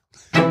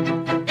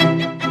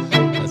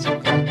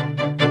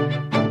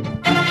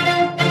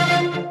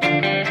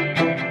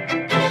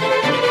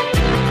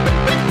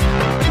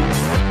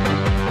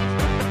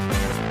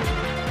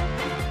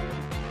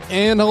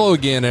And hello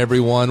again,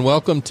 everyone.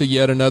 Welcome to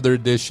yet another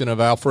edition of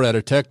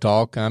Alpharetta Tech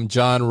Talk. I'm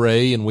John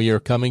Ray, and we are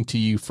coming to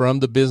you from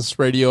the Business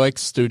Radio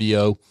X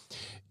studio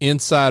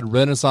inside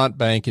Renaissance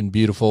Bank in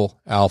beautiful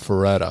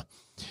Alpharetta.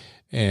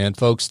 And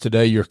folks,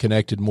 today you're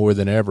connected more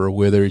than ever,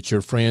 whether it's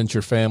your friends,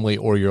 your family,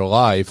 or your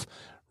life.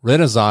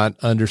 Renaissance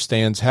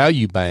understands how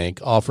you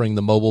bank, offering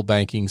the mobile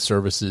banking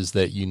services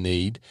that you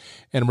need.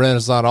 And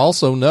Renaissance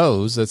also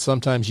knows that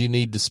sometimes you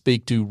need to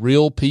speak to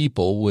real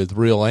people with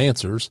real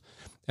answers.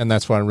 And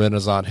that's why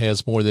Renaissance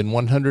has more than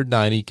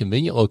 190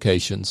 convenient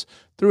locations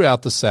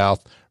throughout the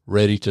South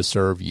ready to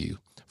serve you.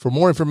 For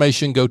more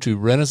information, go to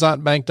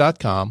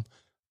renaissancebank.com.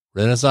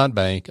 Renaissance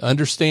Bank,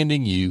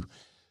 understanding you,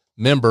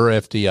 member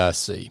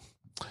FDIC.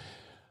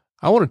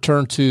 I want to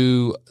turn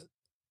to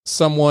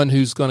someone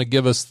who's going to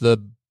give us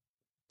the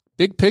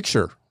big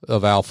picture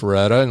of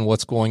Alpharetta and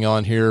what's going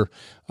on here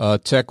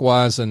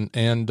tech-wise and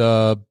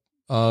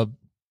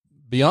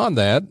beyond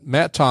that.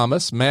 Matt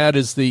Thomas. Matt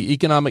is the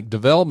Economic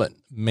Development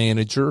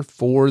Manager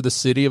for the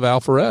city of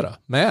Alpharetta.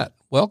 Matt,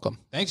 welcome.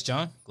 Thanks,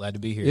 John. Glad to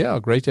be here. Yeah,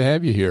 great to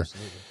have you here.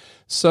 Absolutely.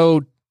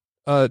 So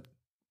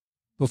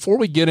before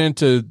we get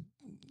into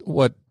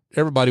what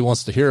everybody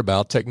wants to hear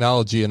about,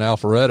 technology in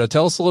Alpharetta,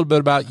 tell us a little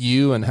bit about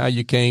you and how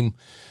you came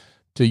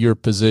to your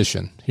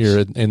position here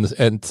at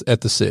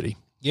the city.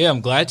 Yeah,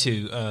 I'm glad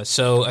to.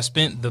 So I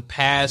spent the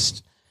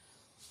past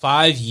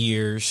 5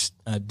 years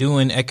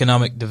doing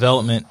economic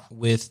development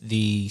with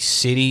the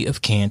city of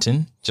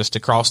Canton, just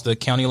across the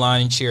county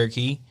line in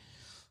Cherokee.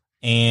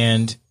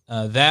 And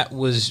that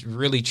was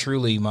really,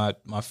 truly my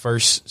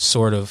first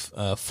sort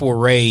of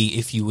foray,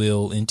 if you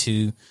will,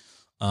 into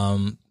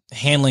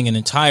handling an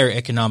entire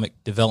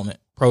economic development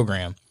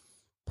program.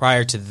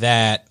 Prior to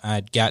that,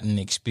 I'd gotten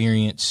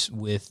experience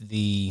with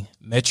the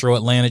Metro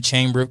Atlanta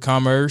Chamber of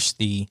Commerce,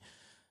 the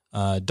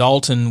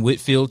Dalton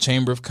Whitfield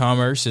Chamber of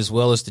Commerce, as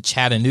well as the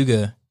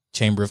Chattanooga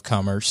Chamber of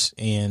Commerce.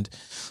 And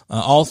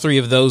all three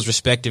of those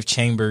respective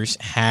chambers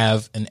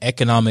have an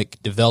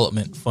economic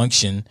development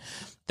function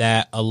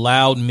that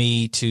allowed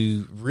me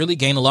to really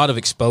gain a lot of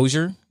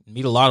exposure,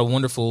 meet a lot of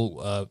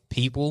wonderful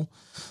people,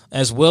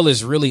 as well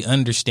as really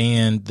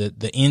understand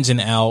the ins and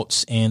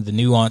outs and the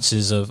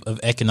nuances of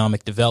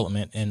economic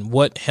development and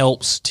what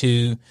helps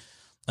to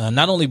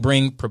not only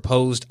bring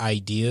proposed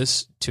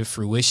ideas to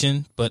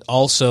fruition, but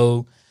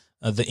also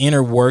the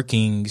inner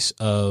workings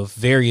of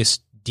various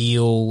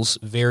deals,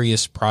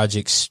 various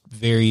projects,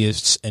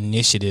 various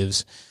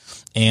initiatives,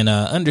 and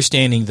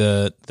understanding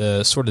the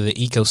sort of the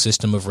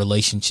ecosystem of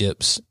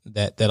relationships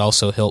that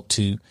also help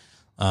to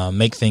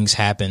make things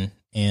happen.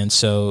 And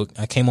so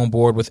I came on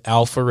board with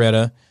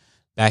Alpharetta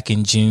back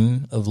in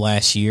June of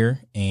last year,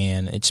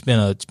 and it's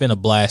been a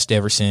blast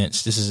ever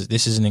since.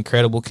 This is an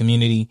incredible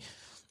community.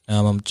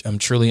 I'm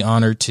truly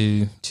honored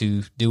to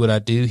do what I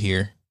do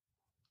here.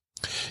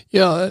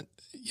 Yeah,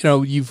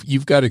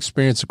 you've got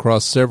experience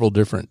across several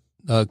different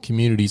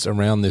communities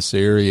around this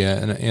area,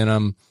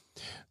 and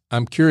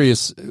I'm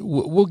curious.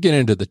 We'll get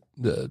into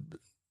the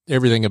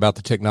everything about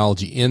the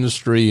technology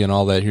industry and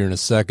all that here in a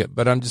second,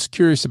 but I'm just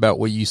curious about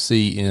what you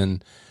see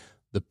in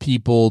the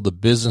people, the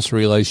business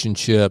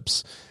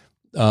relationships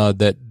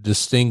that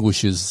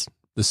distinguishes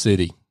the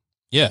city.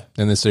 Yeah,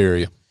 in this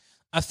area.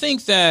 I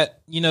think that,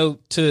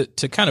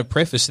 to kind of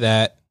preface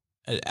that,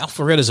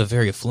 Alpharetta is a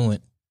very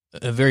affluent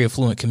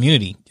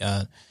community.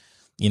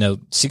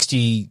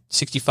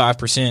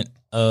 65%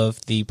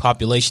 of the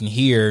population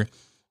here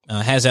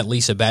has at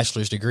least a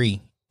bachelor's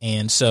degree.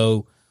 And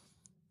so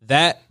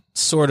that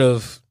sort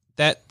of,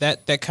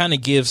 that kind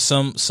of gives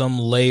some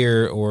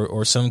layer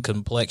or some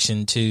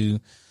complexion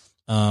to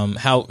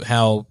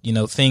how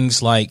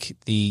things like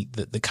the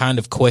kind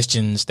of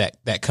questions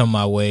that come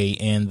my way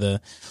and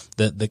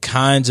the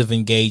kinds of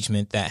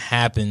engagement that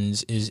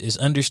happens is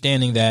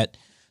understanding that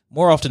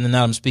more often than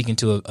not, I'm speaking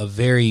to a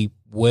very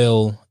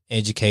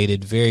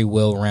well-educated, very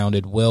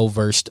well-rounded,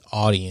 well-versed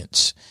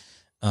audience.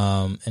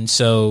 And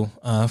so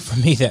for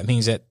me, that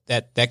means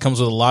that comes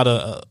with a lot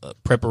of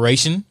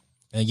preparation,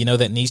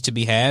 that needs to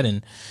be had.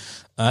 And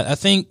I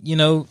think,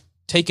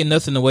 taking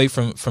nothing away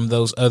from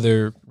those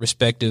other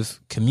respective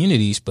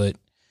communities, but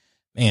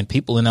man,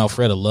 people in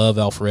Alpharetta love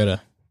Alpharetta,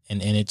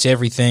 and it's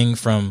everything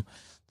from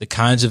the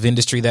kinds of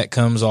industry that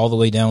comes all the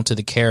way down to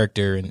the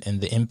character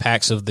and the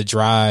impacts of the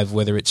drive,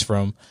 whether it's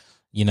from,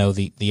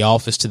 the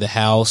office to the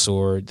house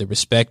or the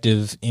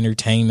respective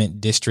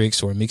entertainment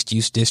districts or mixed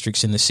use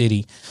districts in the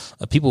city.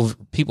 People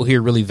here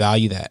really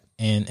value that.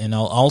 And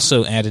I'll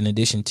also add, in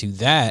addition to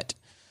that,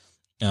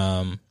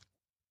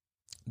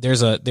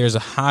 there's a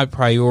high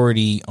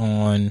priority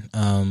on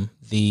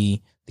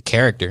the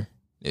character.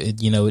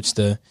 It's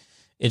the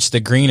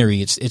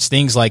greenery. It's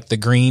things like the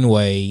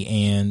Greenway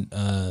and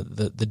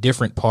the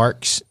different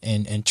parks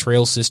and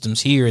trail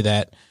systems here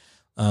that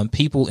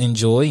people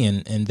enjoy,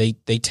 and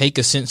they take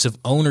a sense of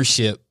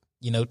ownership,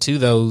 to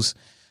those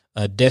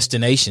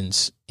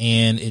destinations.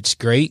 And it's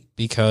great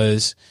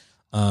because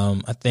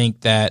I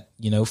think that,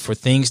 for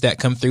things that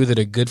come through that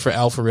are good for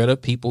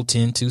Alpharetta, people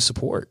tend to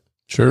support.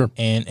 Sure.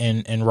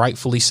 And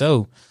rightfully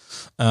so.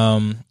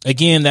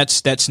 Again,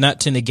 that's not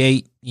to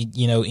negate,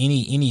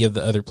 any of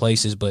the other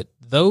places, but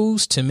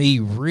those to me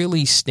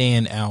really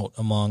stand out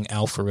among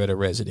Alpharetta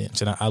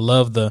residents. And I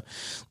love the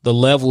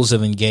levels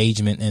of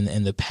engagement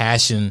and the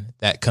passion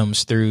that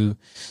comes through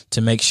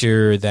to make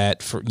sure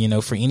that for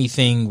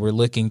anything we're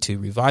looking to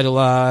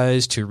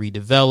revitalize, to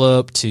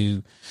redevelop,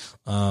 to,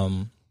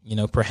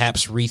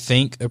 perhaps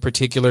rethink a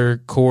particular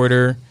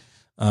corridor,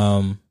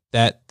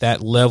 that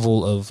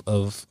level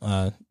of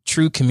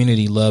true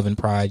community love and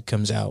pride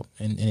comes out,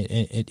 and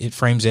it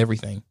frames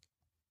everything.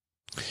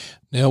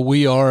 Now,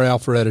 we are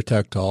Alpharetta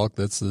Tech Talk.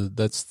 That's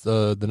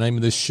the name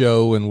of this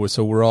show, and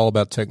we're all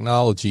about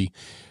technology.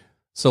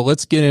 So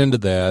let's get into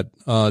that.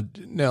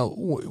 Now,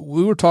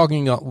 we were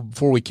talking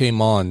before we came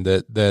on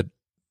that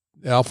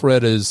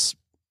Alpharetta is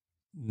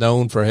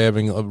known for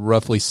having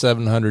roughly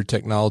 700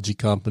 technology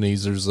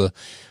companies. There's a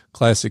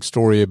classic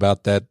story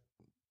about that,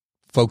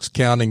 folks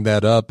counting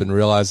that up and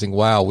realizing,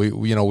 wow,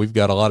 we've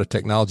got a lot of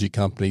technology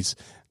companies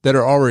that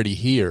are already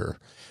here,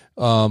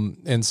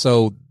 and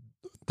so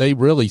they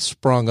really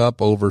sprung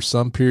up over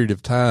some period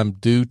of time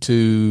due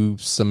to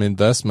some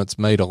investments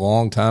made a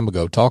long time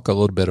ago. Talk a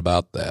little bit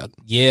about that.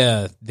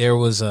 Yeah, there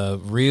was a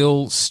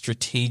real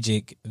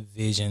strategic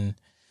vision,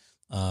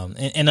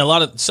 and a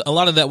lot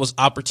of that was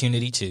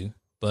opportunity too.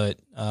 But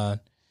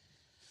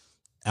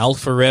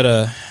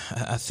Alpharetta,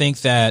 I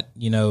think that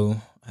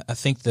I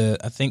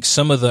think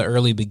some of the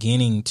early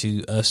beginning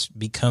to us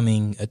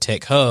becoming a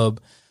tech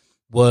hub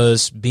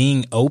was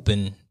being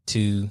open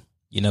to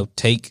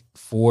take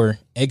 4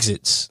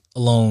 exits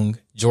along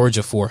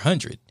Georgia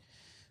 400,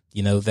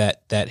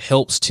 that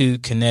helps to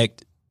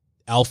connect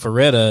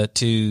Alpharetta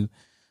to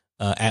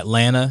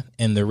Atlanta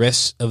and the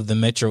rest of the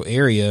metro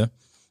area.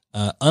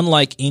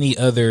 Unlike any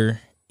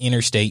other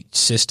interstate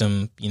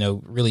system,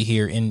 really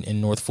here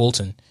in North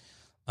Fulton,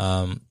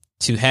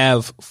 to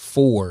have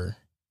 4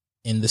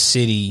 in the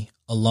city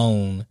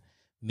alone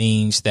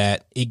means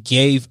that it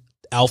gave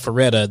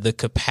Alpharetta the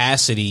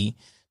capacity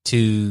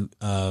to,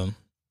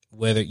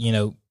 whether,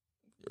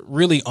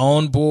 really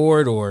on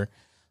board or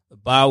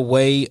by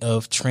way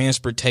of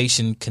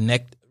transportation,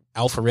 connect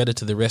Alpharetta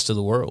to the rest of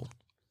the world.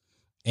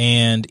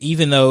 And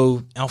even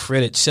though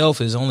Alpharetta itself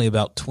is only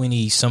about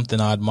 20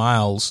 something odd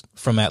miles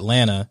from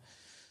Atlanta,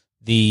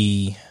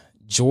 the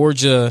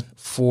Georgia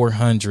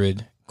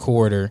 400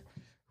 corridor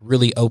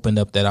really opened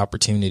up that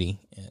opportunity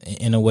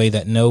in a way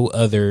that no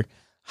other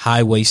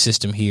highway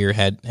system here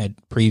had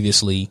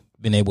previously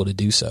been able to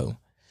do so.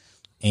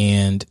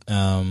 And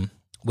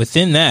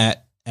within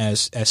that,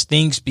 as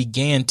things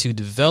began to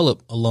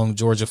develop along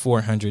Georgia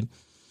 400,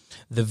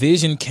 the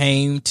vision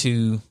came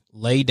to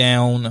lay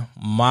down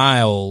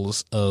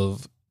miles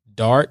of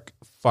dark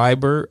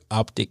fiber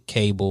optic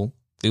cable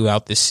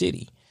throughout the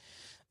city.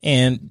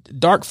 And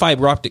dark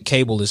fiber optic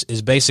cable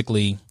is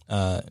basically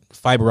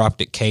fiber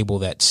optic cable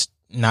that's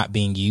not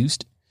being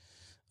used.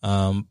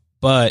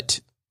 But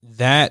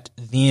that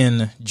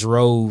then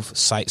drove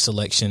site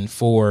selection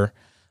for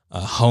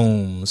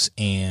homes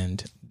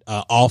and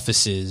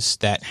offices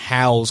that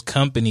house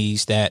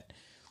companies that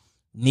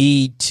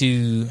need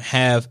to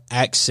have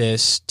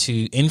access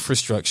to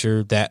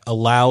infrastructure that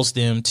allows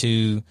them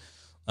to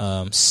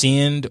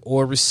send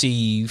or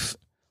receive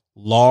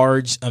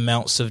large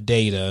amounts of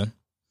data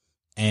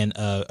and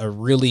a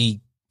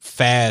really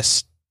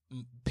fast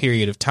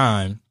period of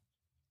time.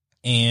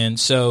 And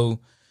so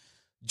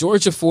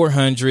Georgia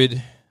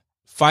 400,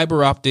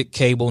 fiber optic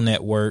cable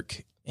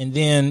network, and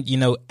then,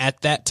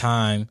 at that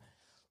time,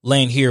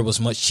 land here was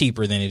much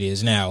cheaper than it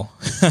is now.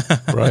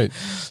 Right.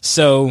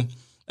 So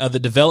the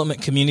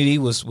development community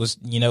was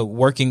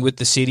working with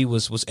the city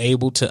was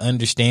able to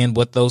understand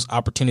what those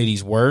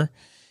opportunities were.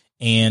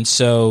 And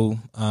so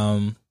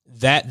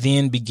that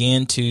then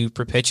began to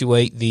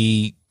perpetuate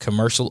the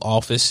commercial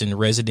office and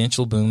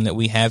residential boom that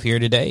we have here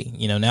today.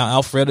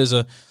 Now Alpharetta is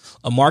a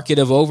market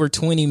of over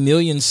 20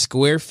 million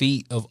square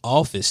feet of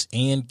office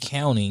and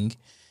counting.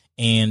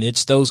 And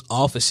it's those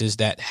offices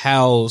that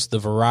house the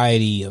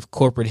variety of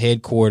corporate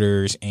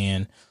headquarters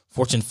and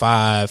Fortune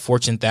 5,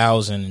 Fortune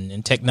 1000,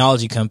 and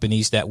technology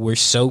companies that we're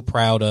so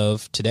proud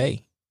of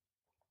today.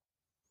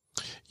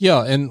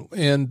 Yeah,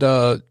 and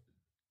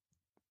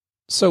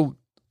so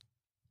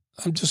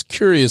I'm just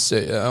curious.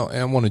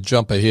 I want to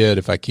jump ahead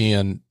if I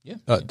can. Yeah.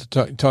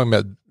 Talking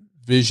about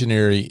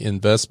visionary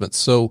investments.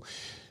 So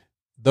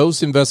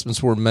those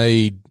investments were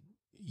made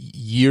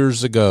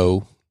years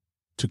ago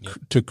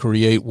to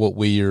create what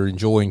we are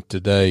enjoying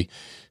today.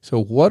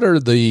 So what are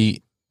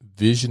the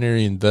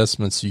visionary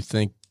investments you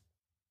think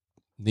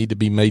need to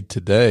be made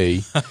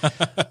today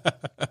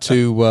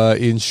to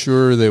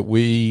ensure that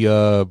we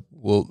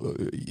will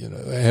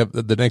have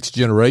the next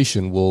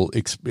generation will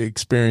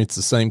experience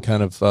the same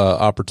kind of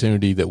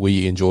opportunity that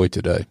we enjoy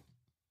today?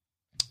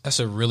 That's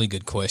a really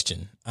good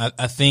question.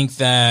 I think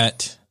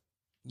that,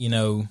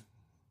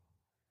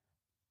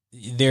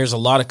 there's a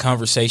lot of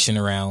conversation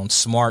around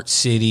smart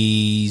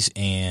cities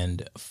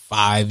and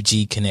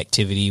 5G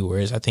connectivity,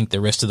 whereas I think the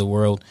rest of the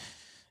world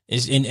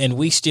is, and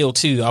we still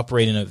too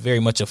operate in a very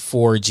much a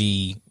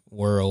 4G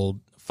world.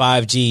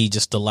 5G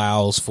just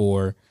allows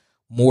for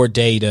more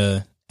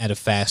data at a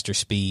faster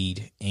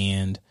speed.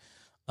 And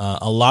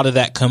a lot of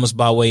that comes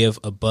by way of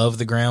above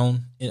the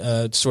ground,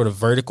 sort of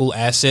vertical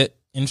asset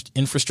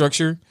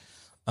infrastructure.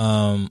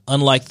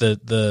 Unlike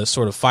the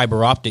sort of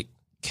fiber optic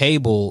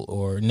cable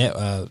or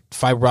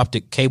fiber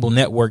optic cable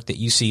network that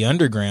you see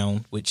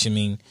underground, which, I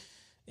mean,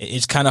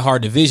 it's kind of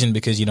hard to vision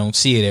because you don't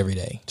see it every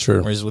day.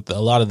 Sure. Whereas with a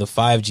lot of the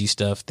 5G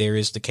stuff, there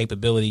is the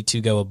capability to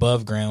go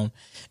above ground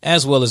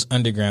as well as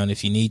underground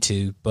if you need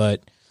to.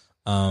 But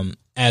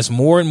as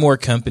more and more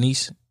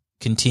companies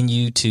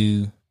continue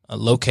to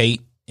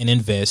locate and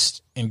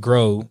invest and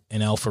grow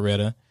in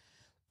Alpharetta,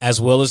 as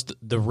well as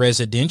the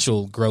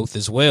residential growth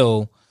as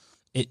well,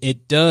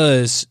 it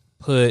does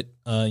put,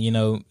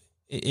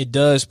 it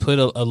does put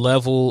a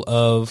level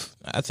of,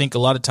 I think a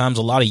lot of times,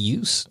 a lot of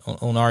use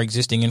on our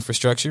existing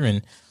infrastructure.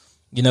 And,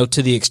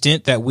 to the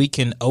extent that we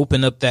can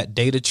open up that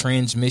data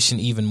transmission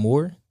even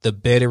more, the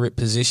better it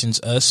positions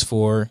us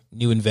for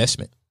new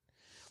investment.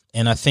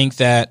 And I think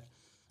that,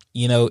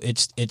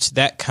 it's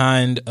that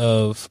kind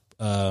of,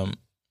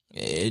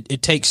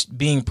 it takes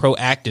being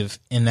proactive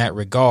in that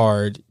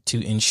regard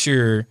to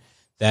ensure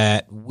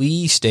that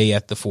we stay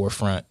at the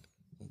forefront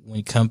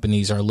when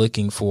companies are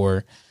looking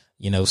for,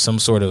 some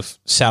sort of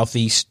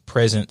Southeast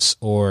presence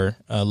or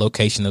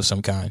location of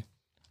some kind.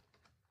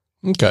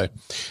 Okay.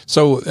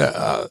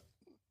 So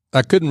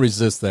I couldn't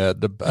resist that.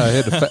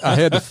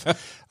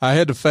 I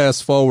had to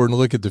fast forward and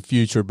look at the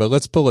future, but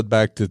let's pull it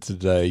back to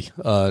today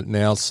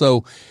now.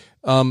 So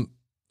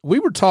we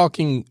were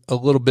talking a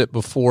little bit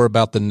before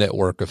about the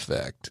network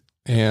effect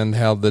and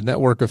how the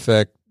network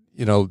effect,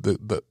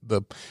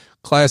 the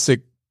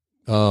classic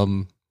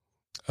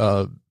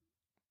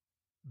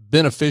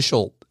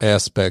beneficial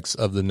aspects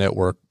of the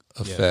network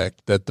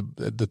effect, that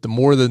the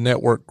more the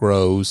network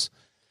grows,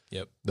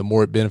 the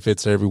more it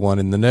benefits everyone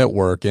in the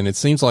network. And it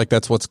seems like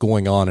that's what's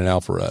going on in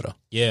Alpharetta.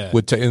 Yeah.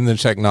 In the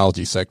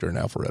technology sector in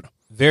Alpharetta.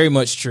 Very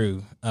much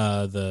true.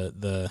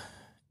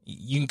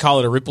 You can call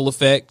it a ripple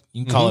effect.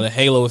 You can call it a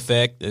halo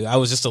effect. I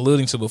was just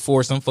alluding to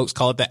before, some folks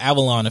call it the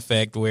Avalon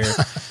effect, where,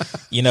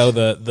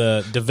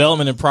 the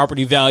development and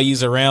property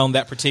values around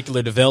that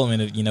particular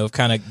development, have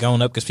kind of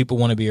gone up because people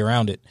want to be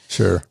around it.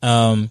 Sure.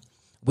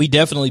 We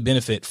definitely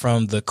benefit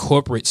from the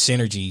corporate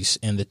synergies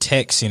and the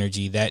tech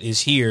synergy that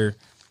is here,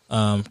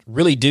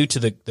 really due to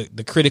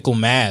the critical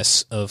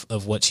mass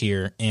of what's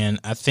here. And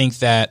I think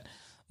that,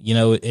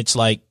 it's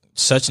like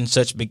such and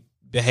such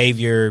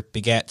behavior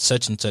begat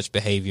such and such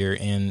behavior.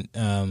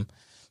 And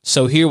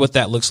so here what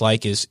that looks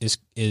like is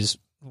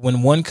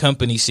when one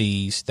company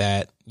sees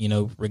that,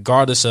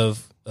 regardless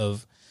of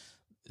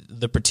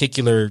the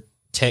particular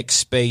tech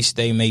space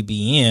they may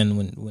be in,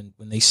 when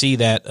they see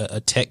that a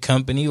tech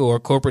company or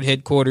corporate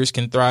headquarters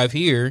can thrive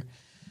here,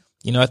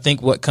 I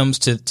think what comes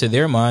to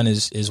their mind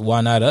is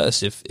why not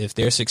us? If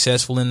they're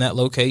successful in that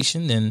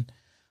location, then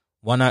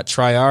why not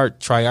try our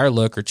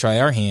luck or try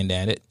our hand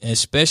at it? And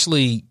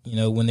especially,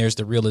 when there's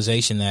the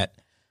realization that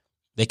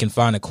they can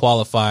find a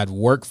qualified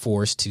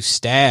workforce to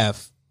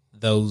staff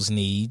those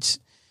needs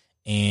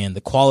and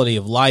the quality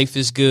of life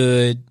is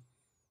good,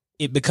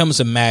 it becomes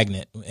a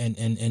magnet.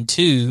 And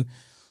two,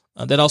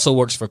 that also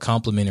works for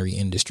complementary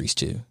industries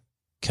too.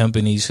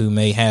 Companies who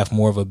may have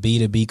more of a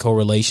B2B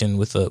correlation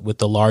with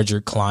the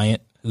larger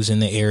client who's in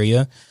the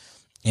area,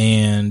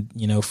 and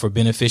for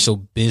beneficial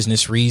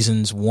business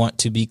reasons want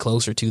to be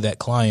closer to that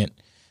client,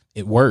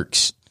 it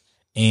works.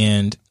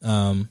 And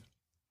a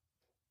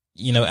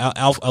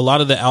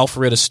lot of the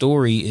Alpharetta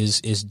story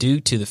is due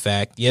to the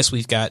fact, yes,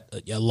 we've got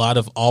a lot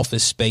of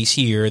office space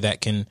here that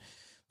can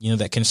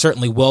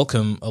certainly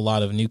welcome a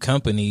lot of new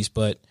companies,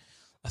 but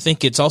I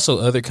think it's also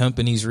other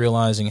companies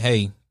realizing,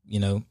 hey,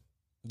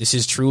 this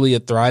is truly a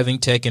thriving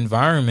tech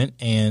environment,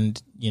 and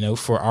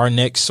for our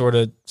next sort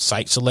of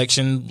site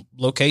selection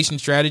location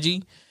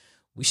strategy,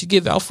 we should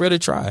give Alpharetta a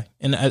try.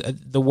 And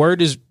the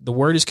word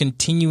is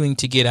continuing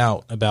to get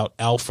out about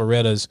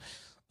Alpharetta's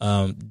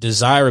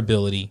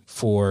desirability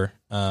for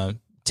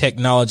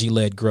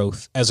technology-led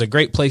growth as a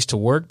great place to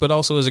work, but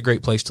also as a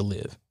great place to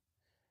live.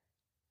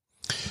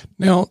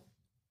 Now,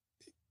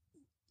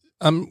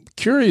 I'm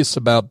curious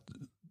about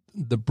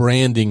the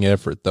branding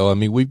effort, though. I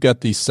mean, we've got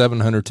these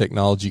 700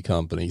 technology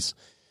companies.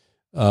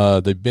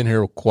 They've been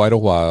here quite a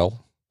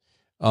while.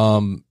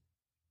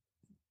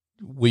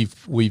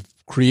 We've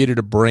created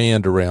a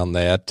brand around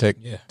that.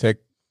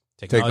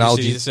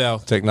 Technology City of the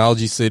South.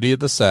 Technology City of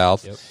the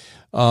South. Yep.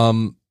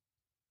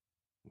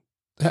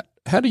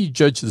 How do you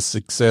judge the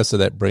success of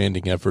that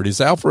branding effort? Is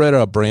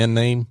Alpharetta a brand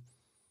name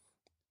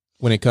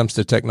when it comes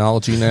to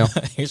technology now?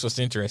 Here's what's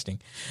interesting.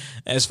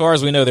 As far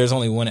as we know, there's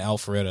only one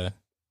Alpharetta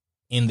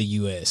in the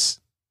U.S.,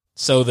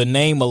 so the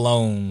name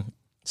alone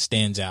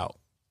stands out.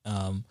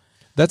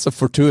 That's a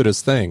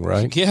fortuitous thing,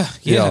 right? Yeah.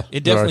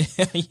 It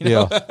definitely,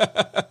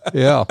 right.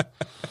 Yeah.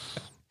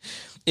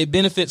 It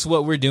benefits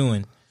what we're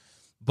doing.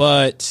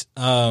 But,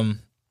 so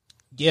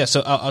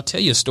I'll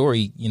tell you a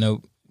story.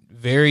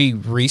 Very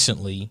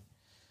recently,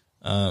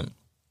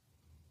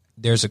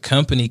 there's a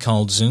company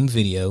called Zoom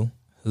Video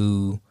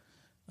who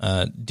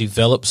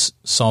develops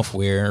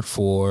software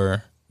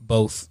for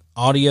both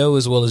audio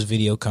as well as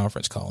video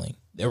conference calling.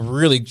 They're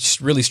really,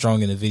 really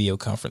strong in the video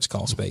conference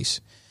call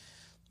space.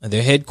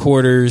 Their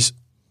headquarters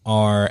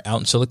are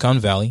out in Silicon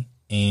Valley,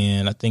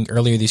 and I think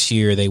earlier this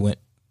year they went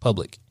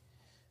public.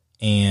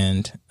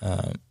 And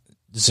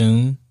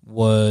Zoom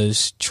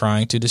was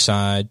trying to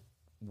decide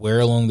where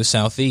along the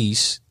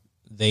Southeast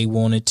they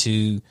wanted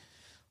to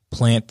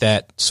plant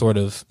that sort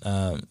of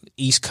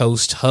East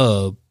Coast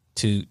hub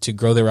to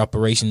grow their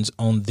operations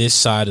on this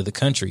side of the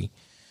country.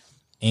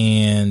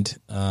 And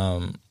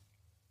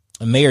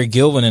Mayor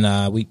Gilvin and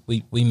I,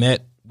 we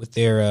met with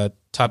their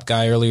top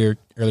guy earlier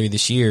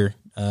this year,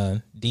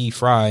 D.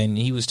 Fry, and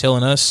he was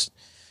telling us,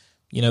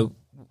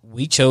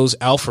 we chose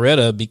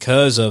Alpharetta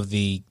because of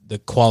the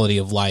quality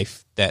of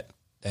life that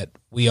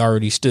we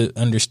already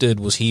understood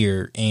was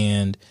here,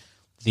 and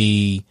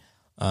the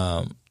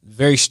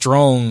very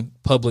strong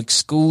public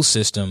school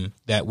system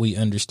that we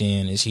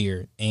understand is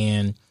here,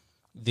 and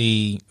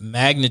the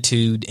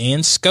magnitude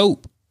and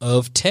scope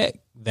of tech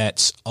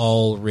that's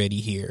already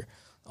here.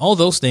 All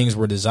those things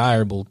were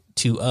desirable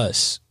to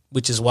us,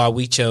 which is why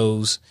we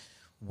chose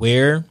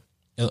where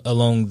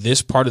along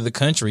this part of the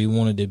country we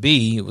wanted to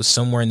be. It was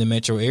somewhere in the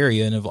metro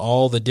area, and of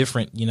all the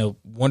different,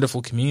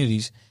 wonderful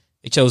communities,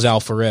 they chose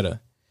Alpharetta.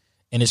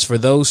 And it's for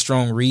those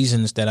strong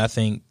reasons that I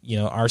think,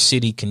 our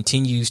city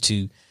continues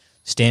to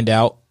stand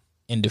out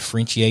and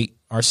differentiate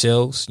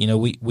ourselves.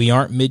 We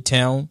aren't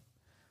Midtown,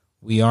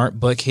 we aren't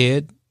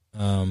Buckhead,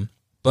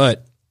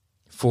 but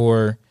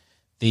for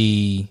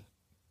the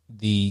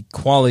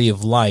quality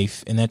of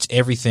life, and that's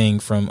everything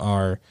from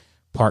our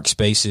park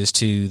spaces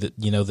to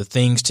the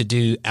things to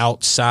do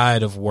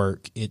outside of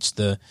work. It's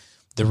the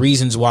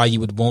reasons why you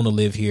would want to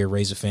live here,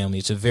 raise a family.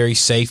 It's a very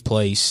safe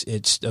place.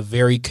 It's a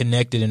very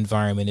connected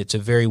environment. It's a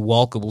very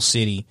walkable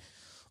city.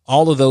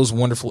 All of those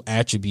wonderful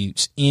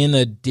attributes, in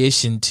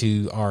addition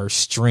to our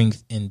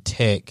strength in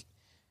tech,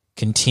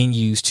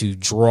 continues to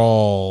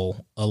draw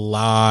a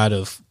lot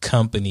of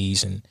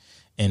companies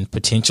and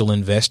potential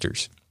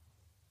investors.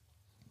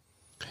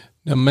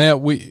 Now, Matt,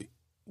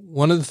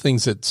 one of the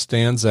things that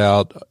stands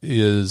out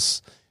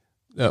is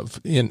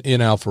in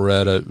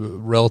Alpharetta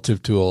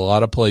relative to a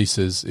lot of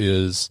places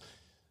is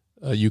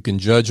you can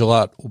judge a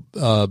lot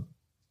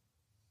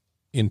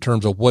in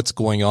terms of what's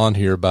going on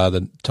here by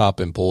the top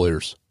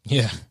employers.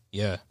 Yeah.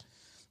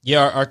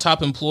 Our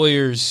top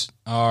employers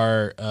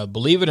are,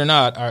 believe it or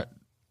not,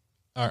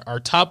 our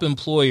top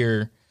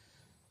employer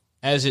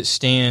as it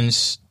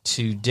stands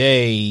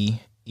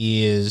today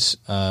is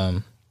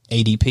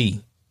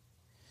ADP.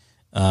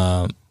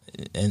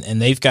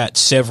 And they've got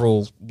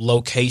several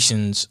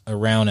locations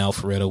around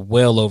Alpharetta,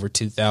 well over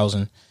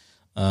 2,000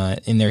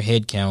 in their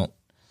head count.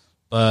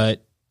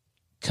 But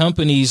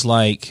companies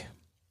like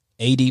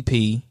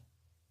ADP,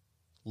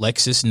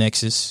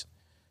 LexisNexis,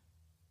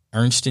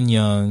 Ernst &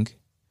 Young,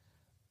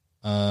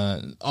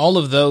 all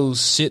of those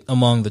sit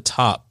among the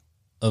top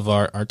of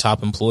our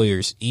top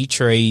employers.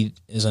 E-Trade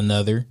is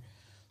another.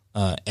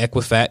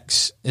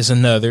 Equifax is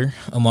another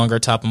among our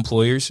top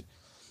employers.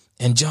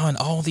 And John,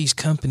 all these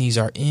companies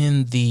are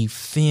in the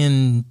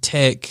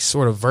fintech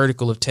sort of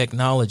vertical of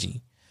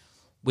technology,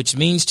 which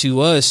means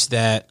to us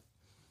that,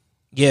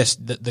 yes,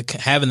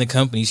 having the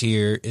companies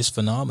here is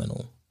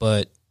phenomenal,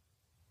 but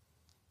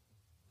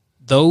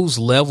those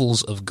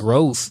levels of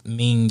growth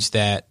means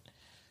that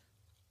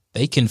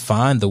they can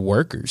find the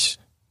workers.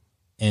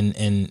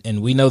 And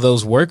we know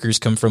those workers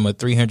come from a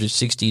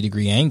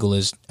 360-degree angle,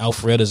 as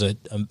Alpharetta is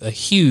a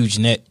huge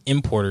net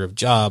importer of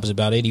jobs,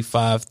 about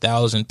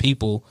 85,000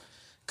 people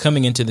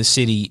coming into the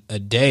city a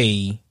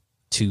day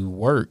to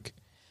work.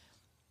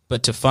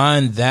 But to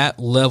find that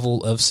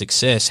level of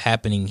success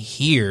happening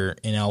here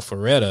in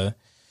Alpharetta,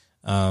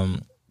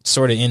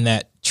 sort of in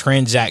that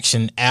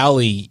transaction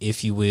alley,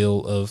 if you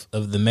will, of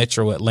the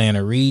metro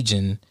Atlanta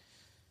region,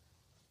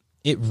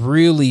 it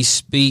really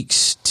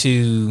speaks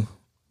to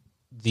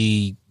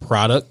the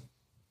product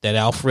that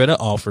Alpharetta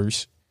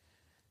offers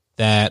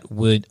that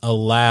would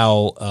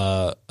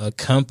allow a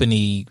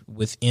company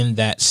within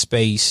that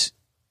space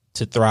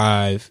to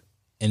thrive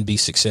and be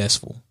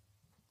successful.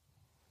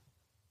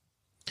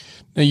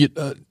 Now,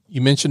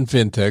 you mentioned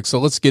fintech, so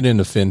let's get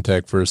into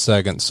fintech for a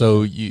second.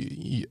 So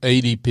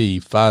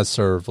ADP,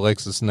 Fiserv,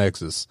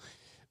 LexisNexis,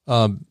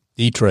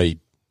 E-Trade,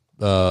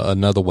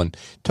 another one.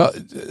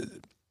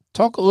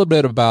 Talk a little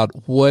bit about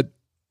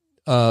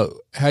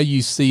how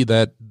you see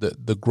that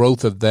the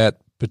growth of that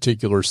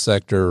particular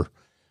sector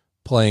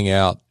playing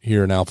out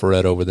here in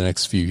Alpharetta over the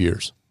next few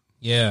years.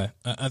 Yeah,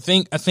 I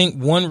think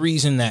one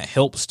reason that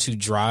helps to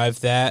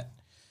drive that,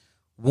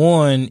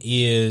 one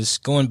is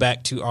going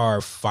back to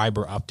our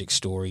fiber optic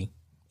story.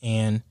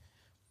 And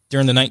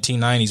during the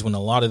 1990s, when a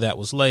lot of that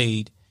was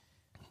laid,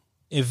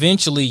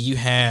 eventually you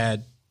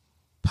had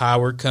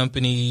power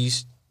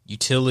companies,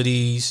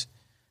 utilities,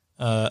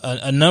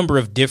 a number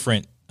of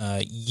different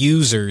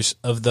users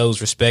of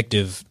those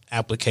respective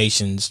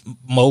applications,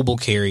 mobile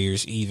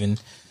carriers even,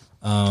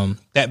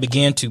 that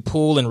began to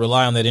pull and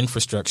rely on that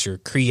infrastructure,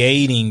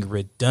 creating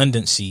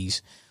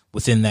redundancies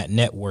within that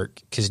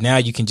network, because now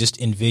you can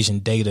just envision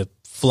data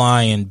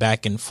flying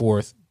back and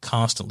forth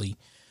constantly.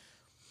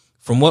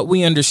 From what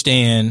we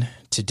understand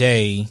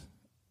today,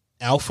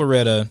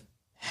 Alpharetta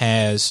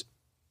has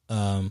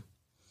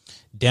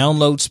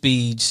download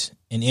speeds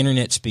and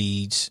internet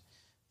speeds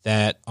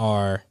that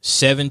are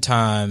 7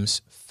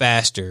 times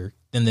faster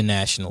than the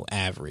national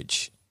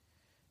average.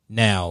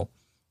 Now,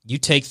 you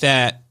take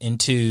that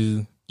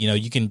into,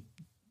 you can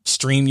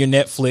stream your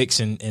Netflix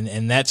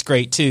and that's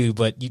great too,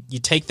 but you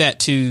take that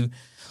to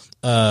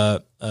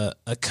a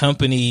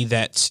company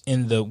that's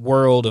in the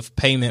world of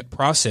payment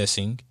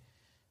processing,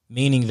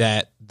 meaning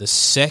that the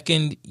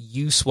second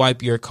you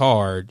swipe your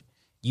card,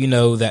 you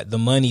know that the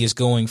money is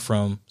going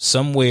from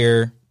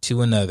somewhere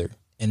to another,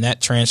 and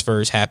that transfer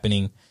is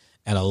happening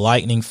at a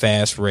lightning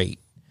fast rate.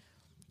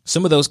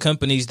 Some of those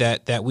companies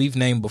that we've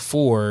named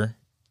before,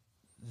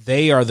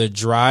 they are the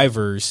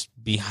drivers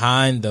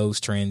behind those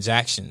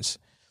transactions.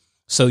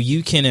 So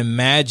you can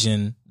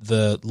imagine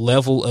the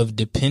level of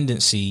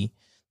dependency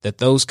that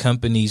those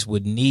companies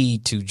would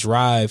need to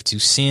drive to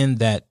send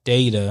that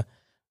data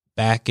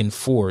back and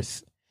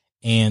forth,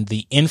 and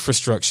the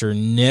infrastructure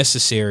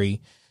necessary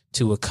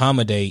to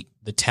accommodate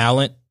the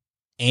talent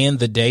and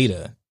the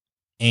data.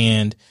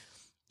 And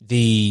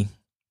the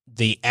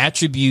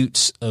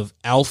attributes of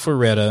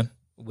Alpharetta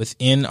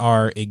within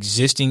our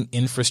existing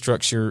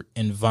infrastructure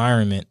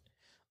environment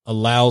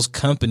allows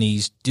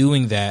companies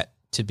doing that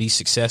to be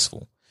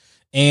successful.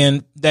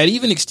 And that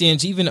even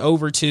extends even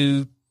over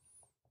to,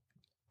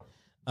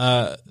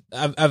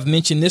 I've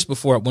mentioned this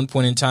before at one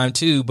point in time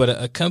too, but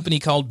a company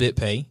called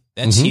BitPay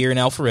that's here in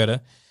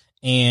Alpharetta,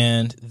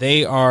 and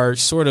they are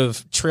sort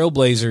of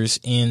trailblazers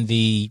in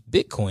the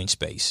Bitcoin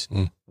space,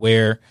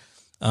 where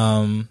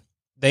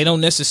they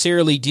don't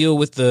necessarily deal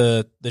with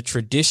the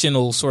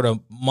traditional sort of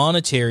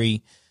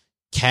monetary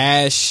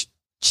cash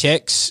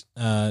checks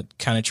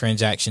kind of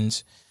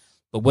transactions,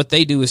 but what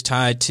they do is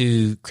tied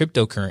to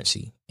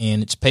cryptocurrency,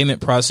 and it's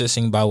payment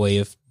processing by way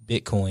of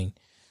Bitcoin.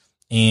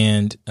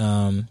 And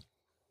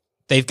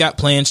they've got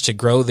plans to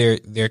grow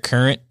their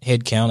current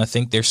headcount. I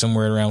think they're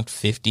somewhere around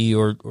 50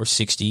 or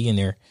 60, and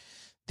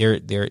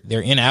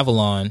they're in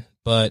Avalon,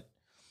 but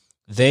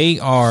they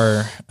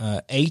are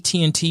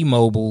AT&T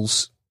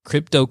Mobile's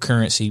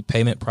cryptocurrency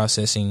payment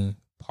processing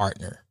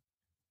partner.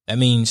 That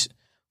means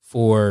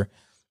for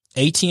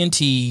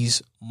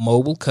AT&T's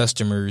mobile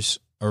customers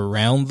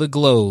around the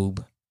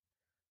globe,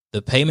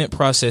 the payment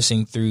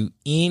processing through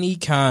any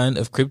kind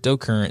of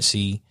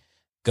cryptocurrency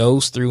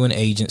goes through an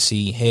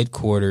agency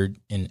headquartered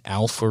in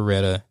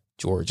Alpharetta,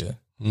 Georgia.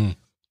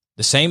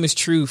 The same is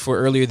true for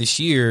earlier this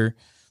year.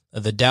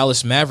 The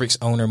Dallas Mavericks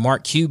owner,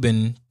 Mark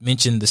Cuban,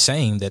 mentioned the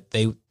same, that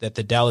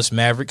the Dallas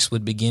Mavericks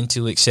would begin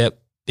to accept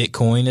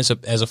Bitcoin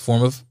as a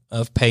form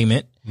of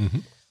payment,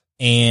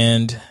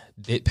 and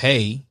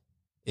BitPay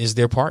is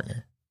their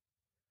partner.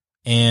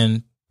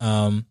 And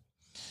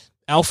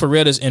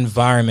Alpharetta's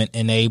environment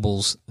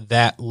enables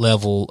that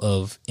level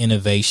of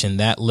innovation,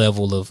 that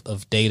level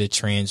of data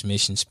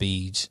transmission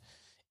speeds.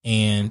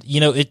 And,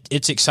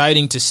 it's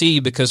exciting to see,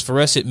 because for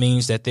us, it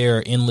means that there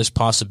are endless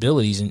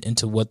possibilities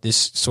into what this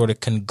sort of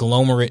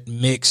conglomerate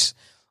mix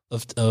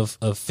of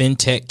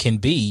fintech can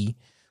be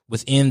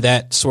within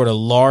that sort of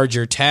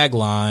larger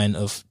tagline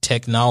of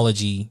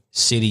technology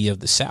city of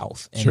the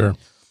South. And sure.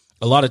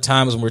 A lot of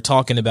times when we're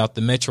talking about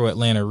the Metro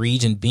Atlanta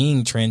region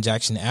being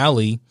Transaction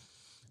Alley,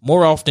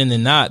 more often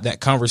than not, that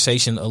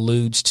conversation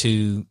alludes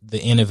to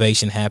the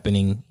innovation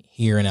happening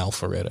here in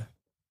Alpharetta.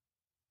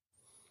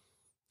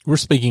 We're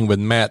speaking with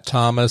Matt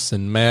Thomas,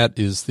 and Matt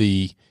is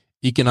the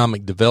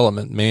Economic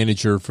Development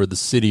Manager for the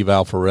city of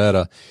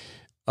Alpharetta.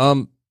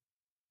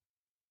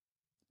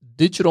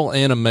 Digital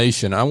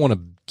animation, I want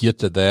to get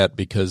to that,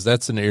 because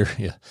that's an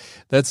area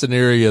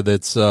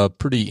that's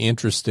pretty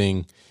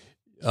interesting.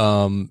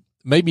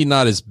 Maybe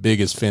not as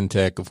big as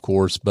fintech, of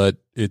course, but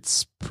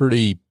it's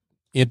pretty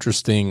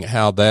interesting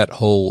how that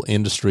whole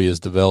industry has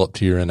developed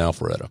here in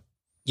Alpharetta.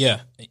 Yeah,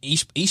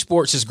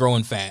 esports is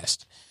growing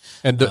fast,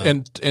 and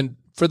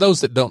for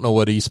those that don't know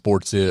what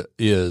esports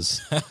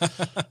is,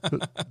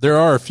 there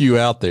are a few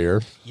out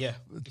there. Yeah,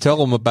 tell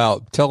them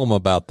about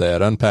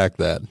that. Unpack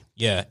that.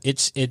 Yeah,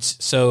 it's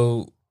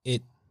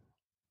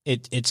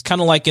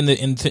kind of like in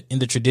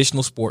the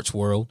traditional sports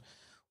world,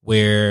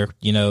 where,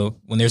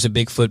 when there's a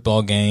big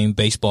football game,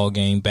 baseball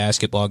game,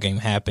 basketball game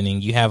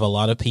happening, you have a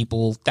lot of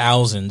people,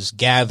 thousands,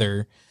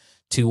 gather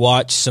to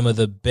watch some of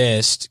the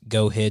best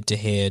go head to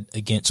head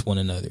against one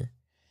another.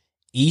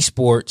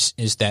 Esports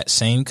is that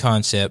same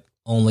concept,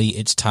 only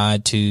it's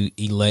tied to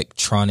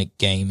electronic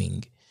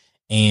gaming.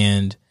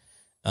 And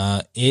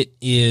it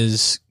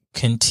is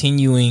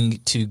continuing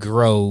to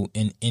grow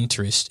in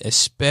interest,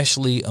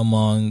 especially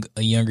among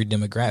a younger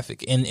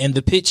demographic. And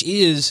the pitch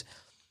is,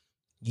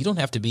 you don't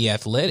have to be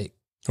athletic,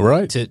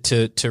 right,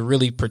 to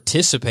really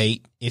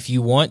participate if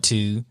you want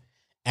to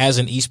as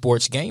an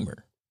esports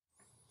gamer.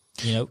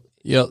 Yeah.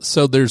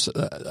 So there's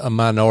a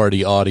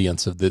minority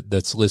audience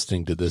that's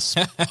listening to this,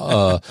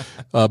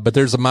 but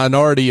there's a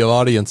minority of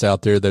audience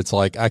out there that's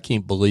like, I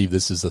can't believe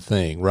this is a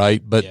thing,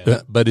 right?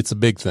 But it's a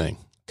big thing.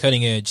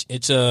 Cutting edge.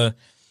 It's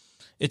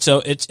It's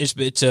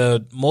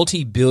a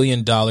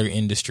multi-billion-dollar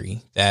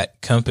industry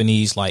that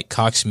companies like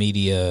Cox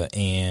Media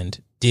and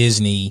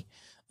Disney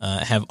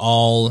have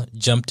all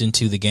jumped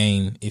into the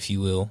game, if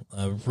you will,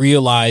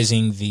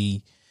 realizing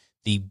the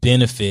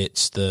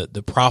benefits,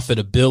 the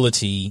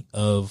profitability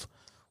of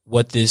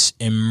what this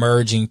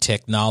emerging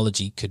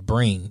technology could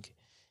bring,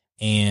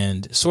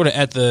 and sort of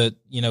at the,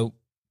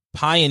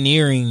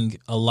 pioneering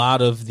a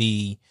lot of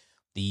the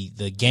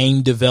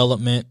game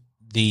development,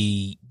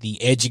 the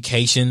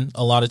education,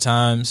 a lot of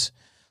times,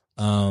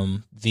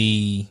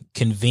 the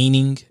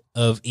convening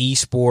of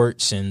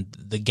esports and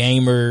the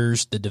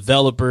gamers, the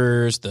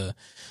developers, the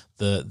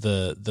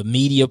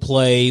media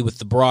play with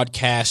the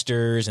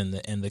broadcasters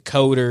and the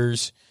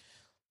coders,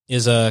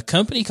 is a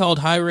company called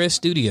Hi-Res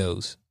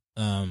Studios,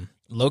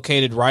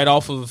 located right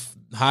off of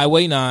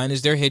Highway 9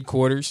 is their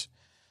headquarters.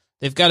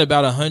 They've got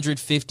about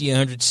 150,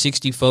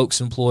 160 folks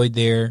employed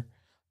there,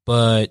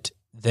 but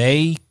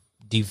they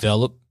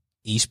develop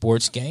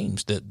esports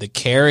games. The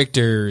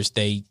characters,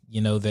 they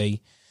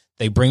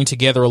bring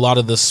together a lot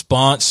of the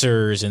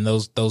sponsors and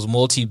those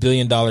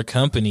multi-billion-dollar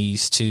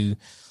companies to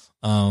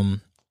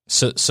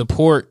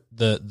support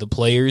the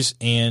players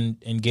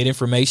and get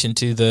information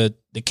to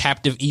the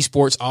captive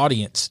esports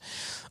audience.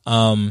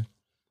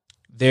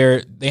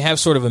 They have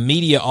sort of a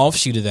media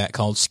offshoot of that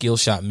called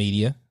Skillshot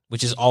Media,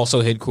 which is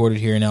also headquartered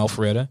here in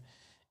Alpharetta.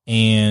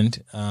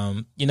 And,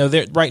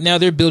 right now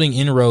they're building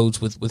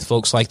inroads with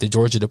folks like the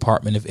Georgia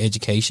Department of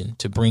Education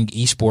to bring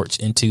esports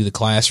into the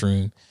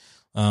classroom,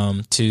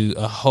 to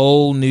a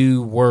whole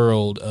new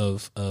world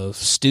of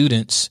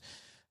students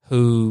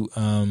who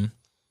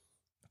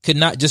could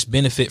not just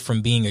benefit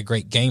from being a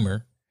great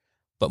gamer,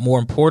 but more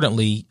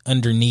importantly,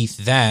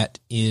 underneath that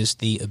is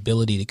the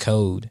ability to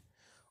code,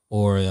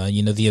 or,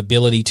 the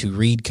ability to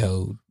read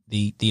code,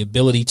 the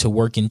ability to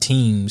work in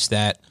teams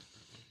that,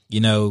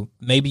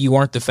 maybe you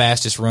aren't the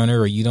fastest runner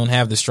or you don't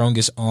have the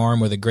strongest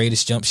arm or the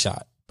greatest jump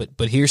shot,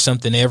 but here's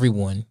something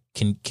everyone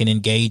can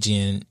engage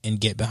in and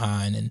get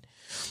behind. And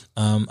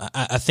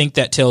I think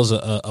that tells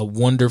a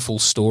wonderful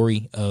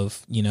story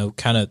of,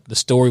 kind of the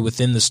story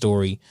within the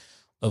story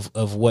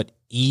of what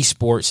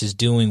esports is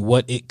doing,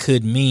 what it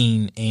could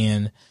mean.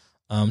 And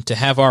to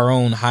have our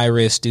own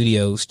Hi-Res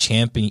Studios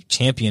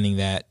championing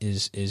that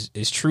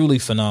is truly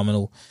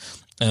phenomenal.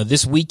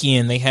 This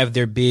weekend, they have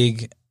their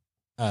big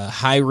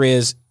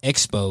Hi-Res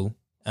Expo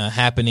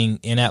happening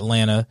in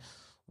Atlanta,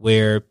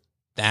 where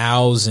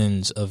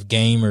thousands of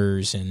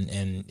gamers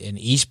and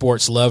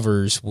esports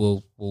lovers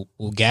will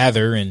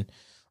gather and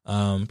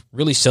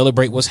really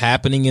celebrate what's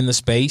happening in the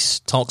space,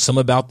 talk some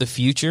about the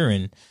future,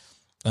 and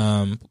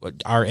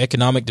our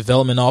economic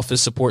development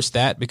office supports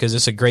that because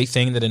it's a great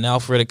thing that an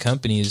Alpharetta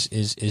company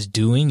is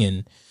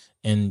doing,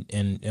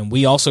 and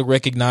we also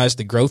recognize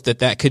the growth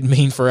that could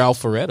mean for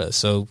Alpharetta.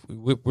 So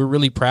we're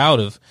really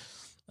proud of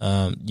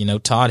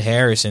Todd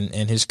Harris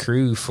and his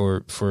crew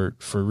for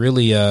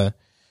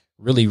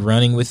really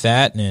running with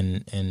that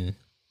and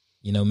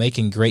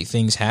making great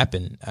things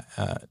happen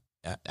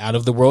out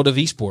of the world of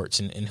esports.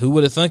 And who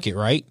would have thunk it,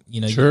 right?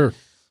 Sure.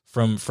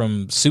 From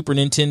Super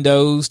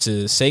Nintendos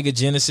to Sega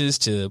Genesis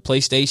to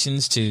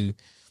PlayStations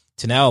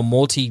to now a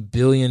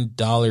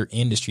multi-billion-dollar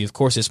industry. Of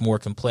course, it's more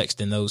complex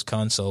than those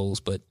consoles,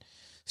 but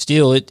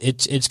still,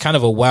 it's kind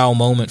of a wow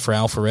moment for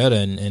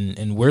Alpharetta,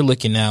 and we're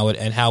looking now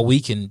at how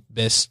we can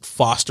best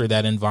foster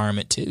that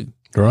environment too.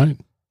 Right.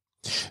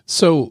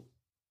 So,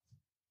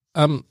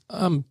 I'm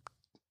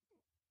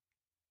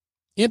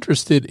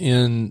interested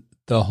in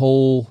the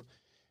whole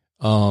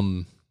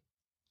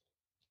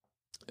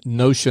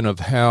notion of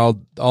how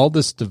all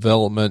this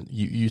development.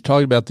 You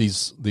talked about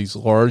these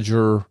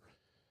larger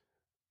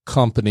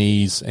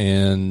companies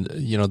and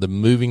the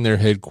moving their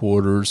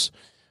headquarters,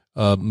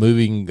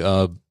 opening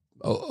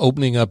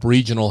up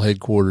regional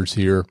headquarters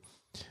here,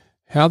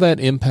 how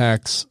that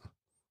impacts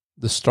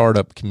the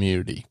startup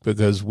community,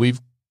 because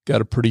we've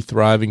got a pretty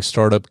thriving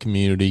startup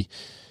community.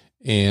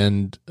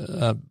 And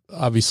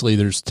obviously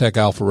there's Tech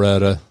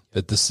Alpharetta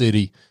that the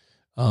city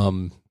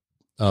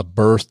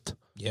birthed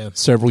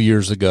several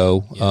years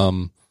ago.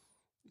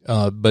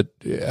 Yeah. But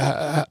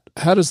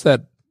how does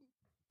that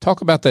 – talk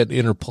about that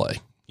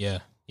interplay? Yeah.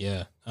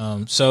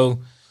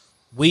 So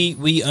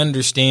we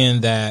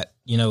understand that,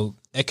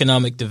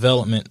 economic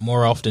development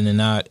more often than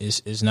not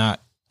is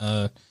not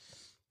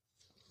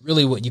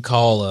really what you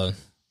call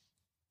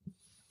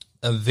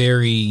a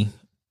very –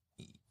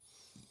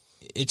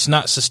 it's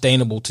not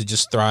sustainable to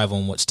just thrive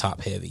on what's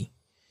top heavy.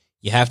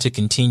 You have to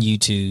continue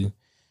to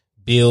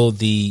build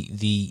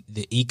the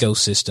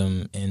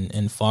ecosystem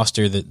and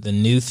foster the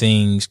new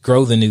things,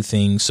 grow the new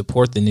things,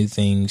 support the new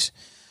things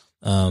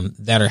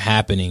that are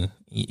happening.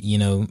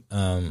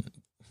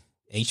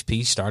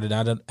 HP started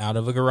out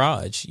of a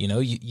garage.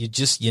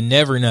 You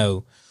never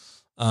know.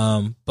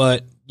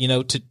 But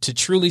to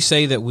truly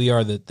say that we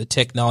are the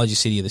technology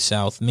city of the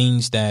South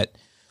means that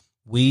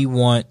we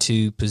want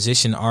to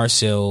position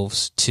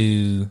ourselves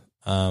to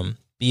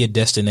be a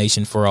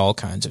destination for all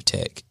kinds of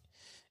tech.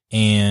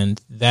 And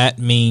that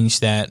means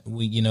that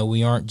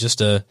we aren't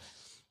just a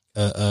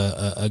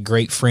a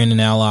great friend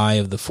and ally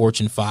of the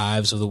Fortune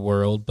 5s of the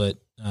world, but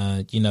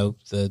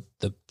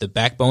the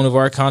backbone of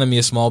our economy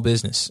is small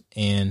business.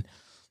 And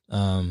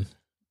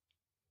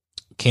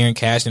Karen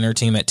Cash and her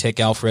team at Tech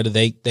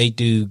Alpharetta, they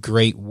do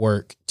great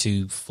work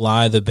to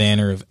fly the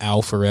banner of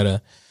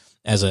Alpharetta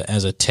as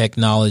a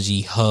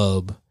technology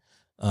hub,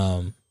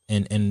 and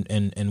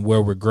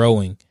where we're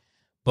growing.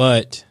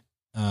 But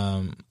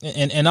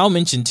and I'll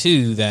mention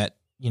too that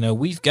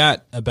we've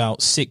got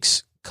about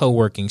 6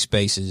 co-working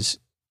spaces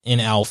in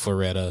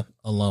Alpharetta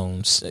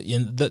alone.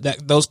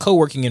 Those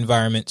co-working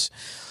environments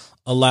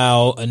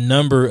allow a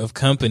number of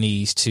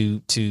companies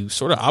to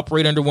sort of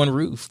operate under one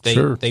roof.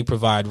 They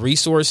provide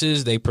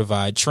resources, they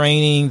provide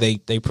training, they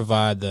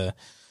provide the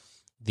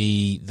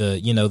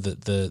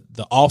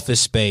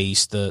office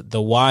space, the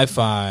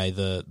Wi-Fi,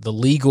 the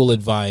legal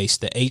advice,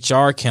 the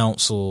HR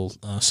counsel.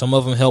 Some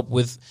of them help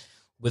with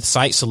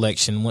site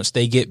selection once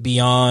they get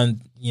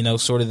beyond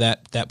sort of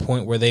that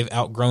point where they've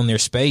outgrown their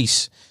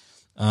space.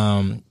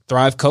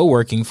 Thrive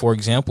Co-working, for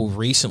example,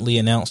 recently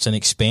announced an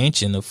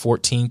expansion of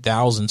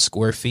 14,000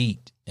 square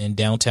feet in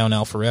downtown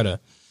Alpharetta.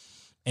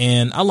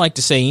 And I like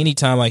to say,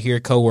 anytime I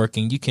hear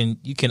co-working, you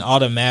can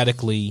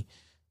automatically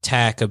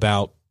tack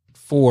about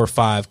 4 or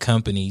 5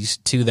 companies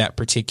to that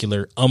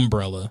particular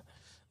umbrella,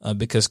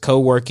 because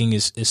co-working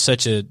is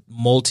such a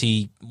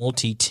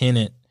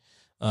multi-tenant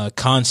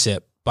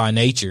concept by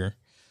nature.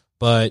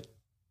 But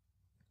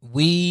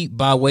we,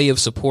 by way of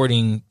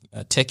supporting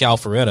Tech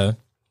Alpharetta,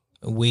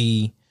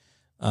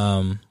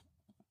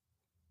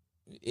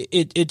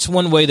 it's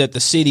one way that the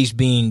city's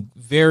being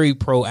very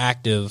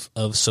proactive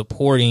of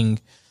supporting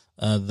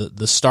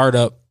the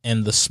startup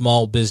and the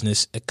small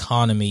business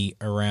economy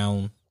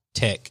around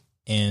tech.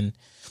 And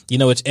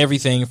it's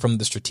everything from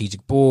the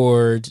strategic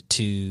board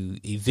to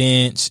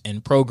events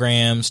and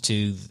programs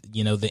to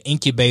the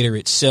incubator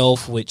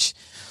itself, which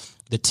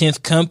the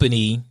 10th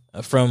company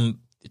from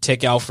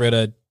Tech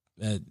Alpharetta,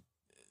 the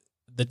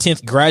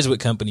 10th graduate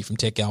company from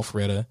Tech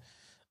Alpharetta,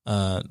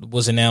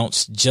 was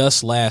announced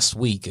just last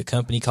week, a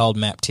company called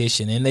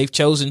Maptician, and they've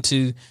chosen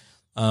to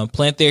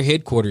plant their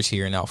headquarters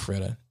here in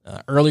Alpharetta.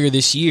 Earlier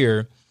this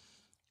year,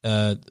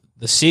 the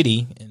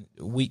city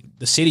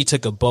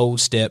took a bold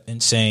step in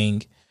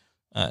saying,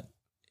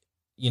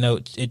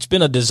 it's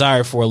been a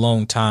desire for a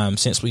long time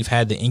since we've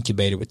had the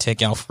incubator with Tech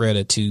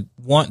Alpharetta to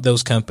want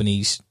those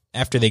companies,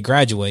 after they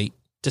graduate,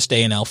 to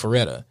stay in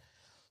Alpharetta.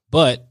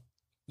 But,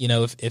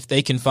 if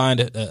they can find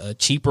a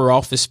cheaper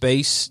office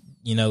space,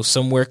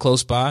 somewhere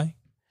close by,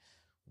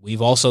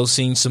 we've also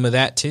seen some of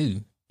that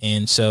too.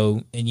 And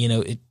so,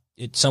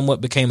 it somewhat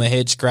became a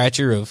head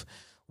scratcher of,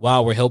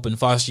 wow, we're helping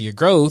foster your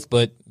growth,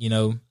 but,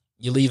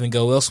 you leave and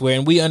go elsewhere.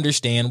 And we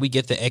understand, we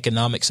get the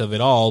economics of it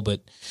all.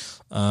 But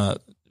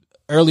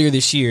earlier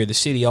this year, the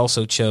city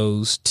also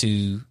chose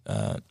to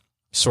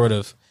sort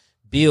of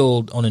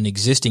build on an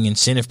existing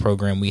incentive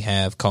program we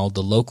have called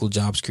the Local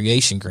Jobs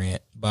Creation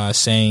Grant by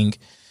saying,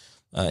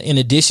 in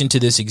addition to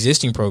this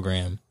existing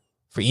program,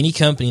 for any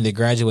company that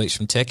graduates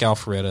from Tech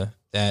Alpharetta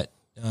that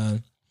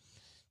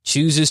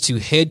chooses to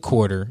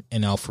headquarter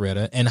in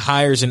Alpharetta and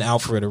hires an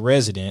Alpharetta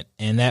resident,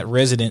 and that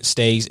resident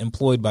stays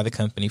employed by the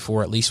company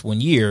for at least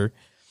 1 year,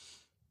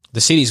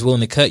 the city is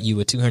willing to cut you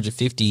a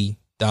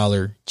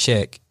 $250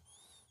 check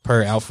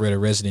per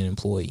Alpharetta resident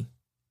employee.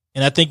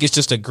 And I think it's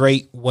just a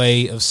great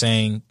way of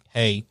saying,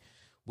 hey,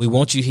 we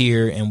want you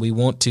here, and we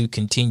want to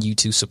continue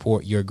to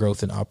support your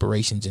growth and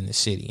operations in the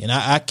city. And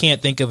I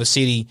can't think of a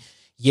city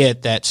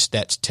yet that's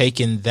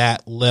taken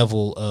that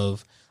level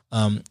of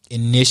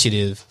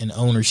initiative and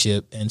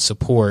ownership and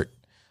support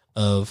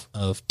of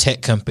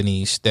tech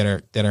companies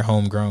that are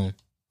homegrown.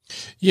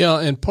 Yeah,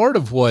 and part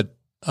of what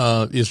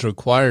is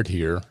required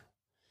here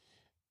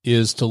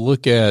is to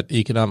look at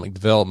economic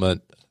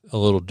development a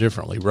little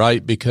differently,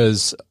 right?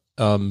 Because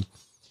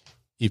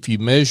if you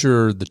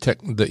measure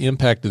the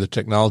impact of the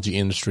technology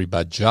industry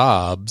by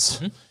jobs,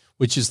 mm-hmm.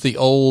 which is the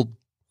old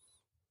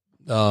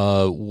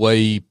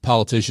way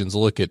politicians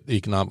look at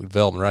economic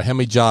development, right? How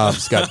many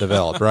jobs got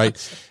developed, right?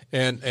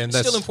 And that's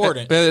still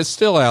important. But it's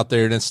still out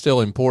there, and it's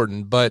still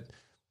important. But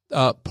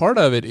part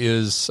of it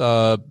is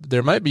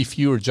there might be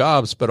fewer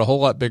jobs, but a whole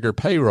lot bigger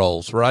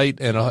payrolls, right?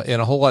 And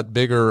a whole lot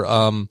bigger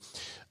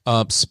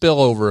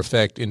spillover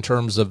effect in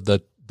terms of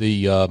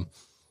the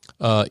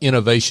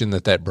innovation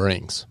that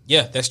brings.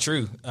 Yeah, that's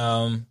true.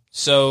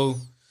 So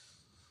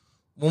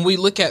when we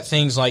look at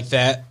things like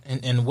that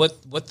and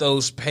what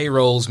those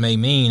payrolls may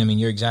mean, I mean,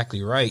 you're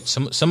exactly right.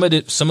 Some of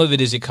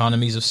it is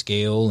economies of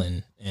scale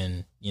and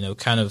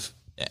kind of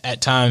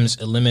at times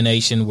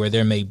elimination where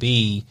there may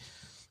be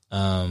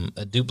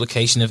a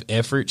duplication of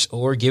efforts,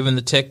 or given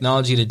the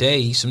technology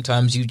today,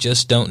 sometimes you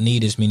just don't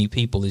need as many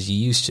people as you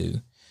used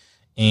to.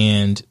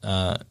 And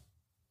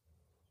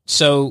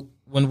so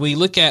when we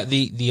look at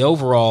the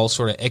overall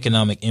sort of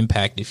economic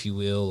impact, if you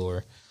will,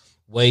 or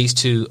ways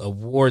to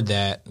award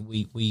that,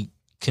 we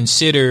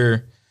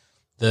consider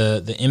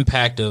the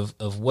impact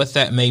of what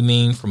that may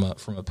mean from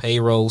a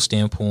payroll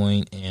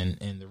standpoint,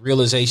 and the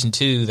realization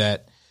too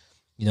that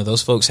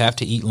those folks have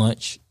to eat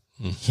lunch.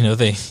 You know,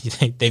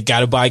 they've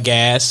got to buy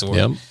gas, or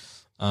Yep.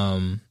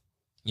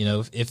 you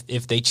know,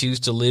 if they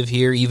choose to live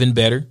here, even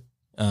better,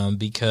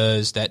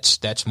 because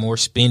that's more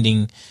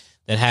spending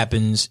that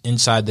happens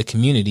inside the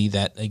community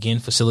that, again,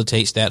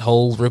 facilitates that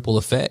whole ripple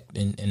effect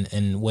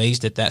and ways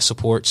that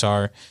supports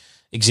our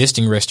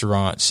existing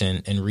restaurants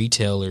and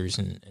retailers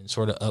and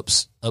sort of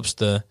ups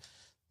the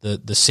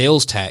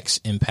sales tax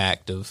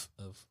impact of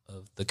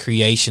the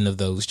creation of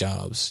those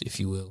jobs, if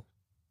you will.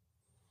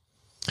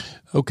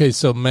 Okay,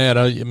 so Matt,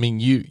 I mean,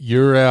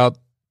 you're out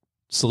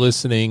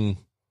soliciting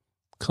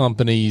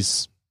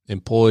companies,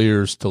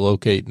 employers to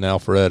locate in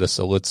Alpharetta.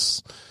 So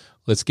let's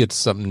get to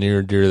something near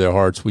and dear to their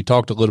hearts. We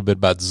talked a little bit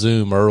about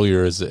Zoom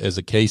earlier as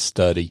a case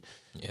study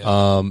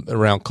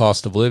around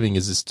cost of living.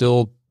 Is it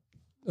still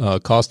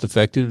cost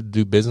effective to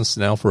do business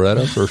in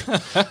Alpharetta?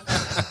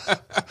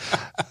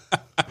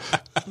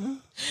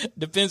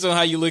 Depends on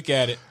how you look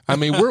at it. I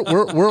mean,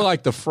 we're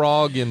like the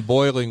frog in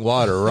boiling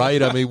water,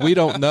 right? I mean, we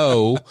don't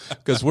know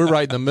because we're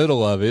right in the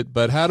middle of it.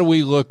 But how do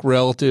we look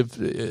relative?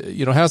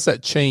 How's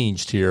that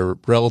changed here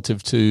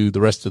relative to the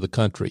rest of the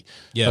country?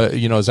 Yeah,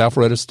 is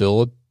Alpharetta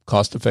still a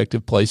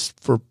cost-effective place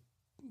for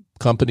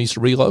companies to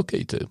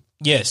relocate to?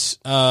 Yes,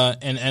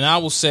 and I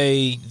will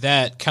say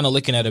that, kind of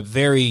looking at a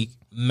very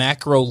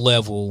macro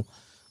level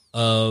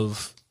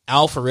of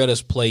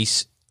Alpharetta's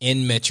place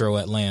in Metro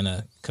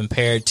Atlanta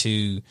compared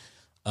to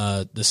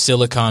the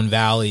Silicon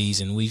Valleys,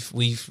 and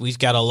we've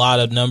got a lot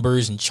of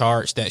numbers and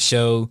charts that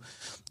show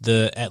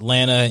the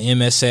Atlanta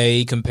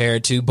MSA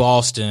compared to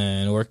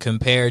Boston or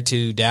compared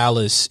to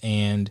Dallas,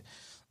 and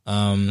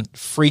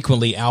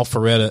frequently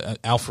Alpharetta,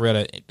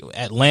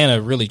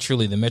 Atlanta, really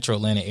truly the Metro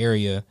Atlanta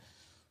area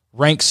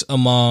ranks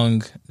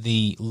among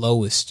the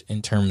lowest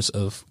in terms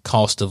of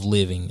cost of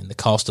living and the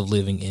cost of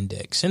living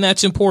index, and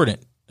that's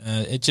important.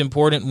 It's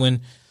important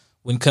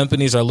when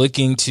companies are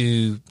looking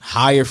to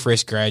hire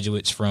fresh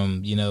graduates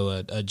from,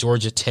 a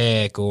Georgia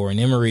Tech or an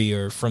Emory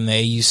or from the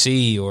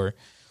AUC or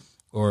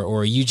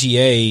a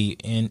UGA.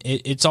 And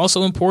it's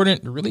also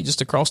important really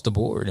just across the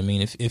board. I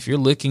mean, if you're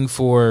looking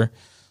for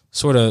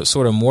sort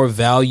of more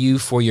value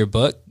for your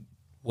buck,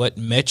 what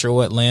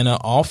Metro Atlanta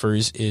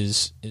offers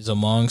is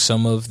among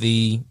some of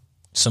the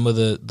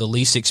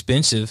least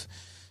expensive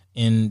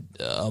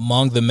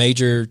among the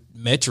major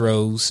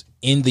metros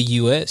in the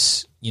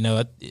U.S.,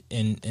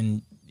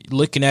 and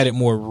looking at it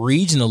more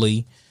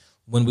regionally,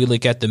 when we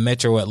look at the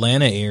Metro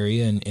Atlanta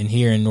area and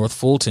here in North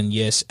Fulton,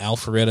 yes,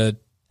 Alpharetta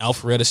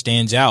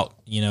stands out,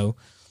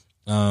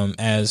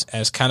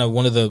 as kind of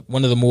one of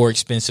the more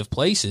expensive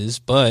places.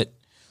 But,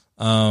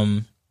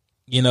 while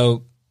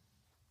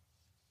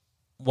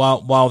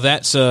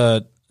that's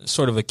a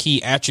sort of a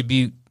key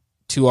attribute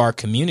to our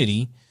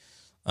community,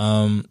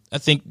 I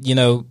think,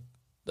 a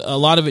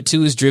lot of it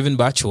too is driven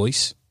by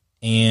choice.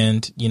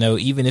 And,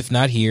 even if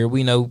not here,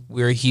 we know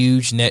we're a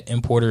huge net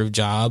importer of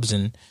jobs.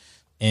 And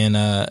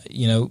I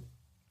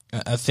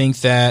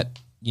think that,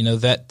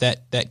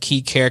 that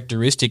key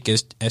characteristic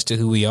as to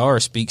who we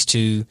are speaks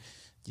to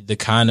the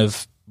kind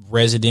of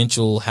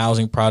residential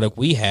housing product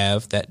we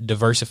have that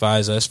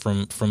diversifies us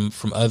from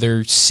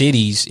other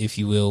cities, if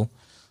you will,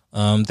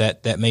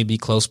 that may be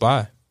close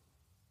by.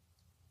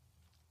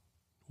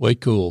 Way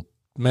cool.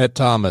 Matt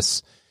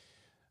Thomas.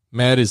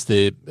 Matt is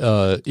the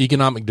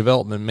economic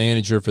development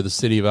manager for the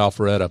city of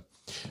Alpharetta.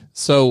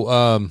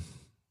 So,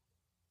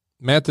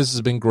 Matt, this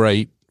has been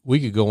great. We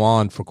could go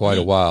on for quite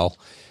a while,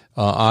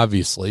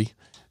 obviously,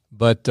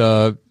 but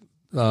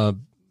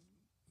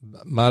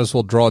might as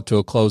well draw it to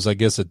a close, I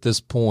guess, at this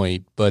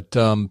point. But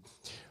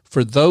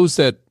for those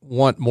that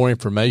want more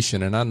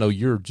information, and I know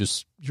you're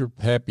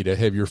happy to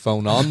have your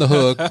phone on the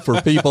hook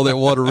for people that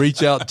want to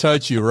reach out and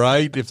touch you,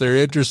 right? If they're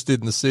interested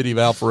in the city of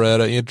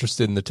Alpharetta,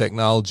 interested in the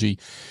technology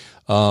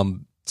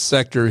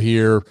sector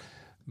here,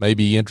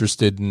 maybe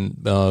interested in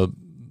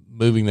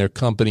moving their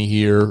company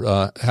here,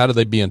 how do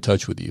they be in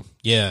touch with you?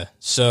 Yeah.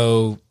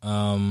 So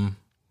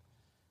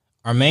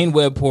our main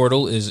web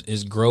portal is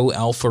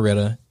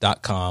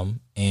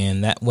growalpharetta.com,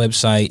 and that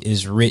website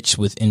is rich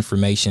with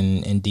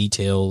information and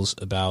details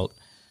about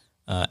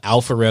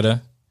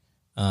Alpharetta,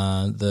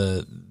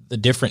 the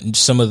different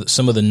some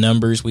of the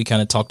numbers we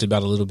kind of talked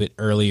about a little bit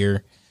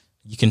earlier.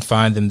 You can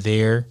find them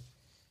there.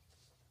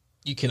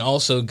 You can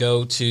also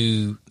go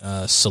to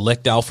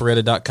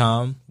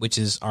selectalpharetta.com, which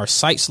is our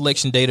site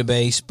selection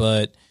database,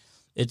 but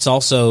it's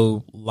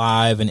also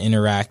live and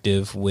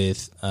interactive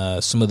with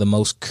some of the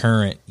most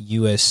current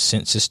U.S.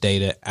 Census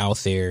data out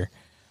there.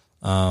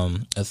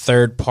 A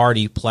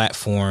third-party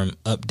platform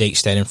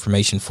updates that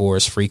information for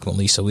us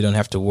frequently, so we don't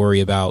have to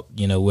worry about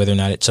whether or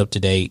not it's up to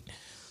date.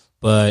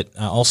 But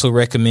I also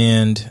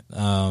recommend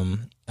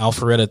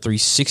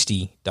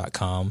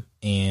Alpharetta360.com,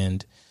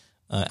 and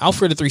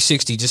Alpharetta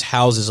 360 just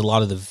houses a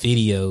lot of the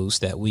videos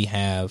that we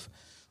have.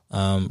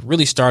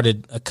 Really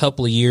started a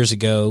couple of years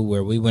ago,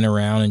 where we went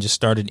around and just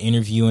started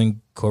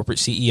interviewing corporate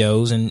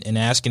CEOs and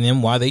asking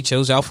them why they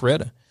chose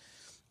Alpharetta.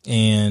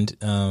 And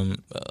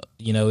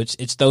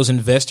it's those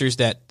investors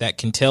that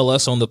can tell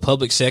us on the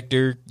public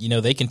sector.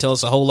 They can tell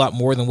us a whole lot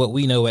more than what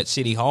we know at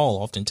City Hall,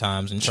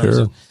 oftentimes, in terms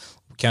of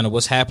kind of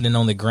what's happening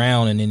on the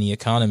ground and in the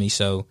economy.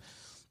 So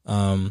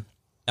Alpharetta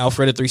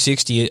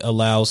 360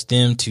 allows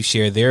them to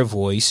share their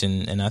voice,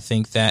 and I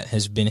think that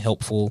has been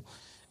helpful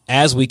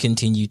as we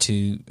continue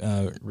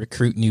to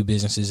recruit new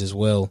businesses as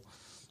well.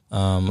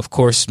 Of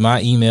course,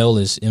 my email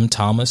is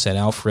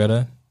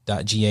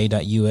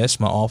mthomas@alpharetta.ga.us.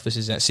 My office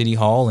is at City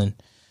Hall, and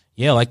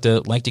yeah, I like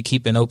to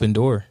keep an open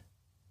door.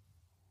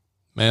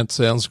 Man,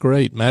 sounds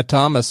great. Matt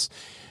Thomas,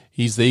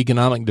 he's the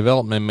Economic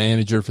Development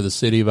Manager for the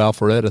city of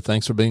Alpharetta.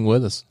 Thanks for being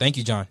with us. Thank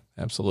you, John.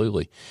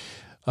 Absolutely.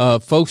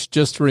 Folks,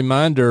 just a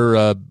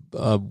reminder,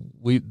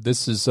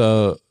 this is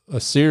a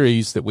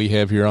series that we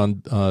have here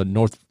on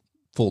North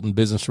Fulton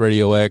Business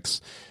Radio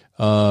X,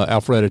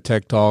 Alpharetta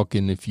Tech Talk,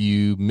 and if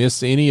you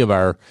miss any of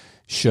our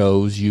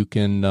shows, you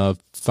can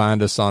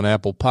find us on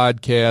Apple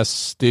Podcasts,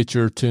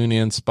 Stitcher,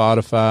 TuneIn,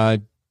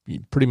 Spotify,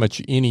 pretty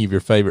much any of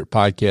your favorite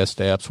podcast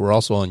apps. We're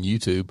also on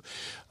YouTube.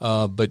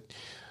 But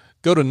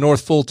go to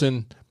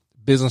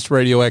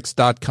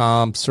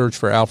northfultonbusinessradiox.com, search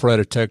for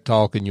Alpharetta Tech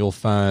Talk, and you'll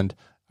find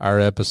our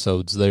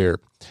episodes there.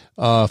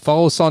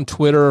 Follow us on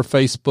Twitter,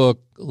 Facebook,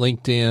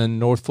 LinkedIn,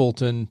 North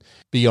Fulton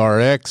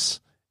BRX.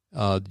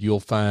 You'll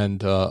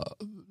find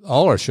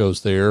all our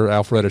shows there,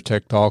 Alpharetta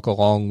Tech Talk,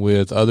 along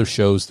with other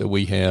shows that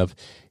we have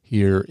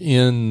here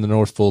in the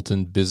North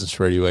Fulton Business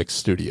Radio X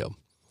studio.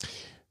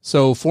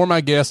 So for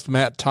my guest,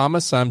 Matt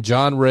Thomas, I'm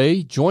John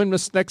Ray. Join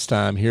us next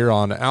time here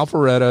on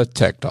Alpharetta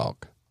Tech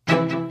Talk.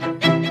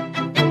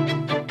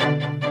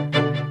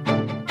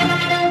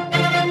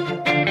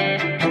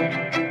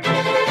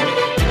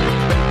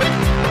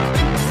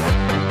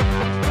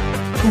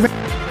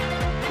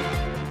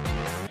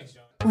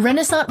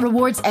 Renaissance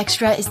Rewards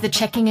Extra is the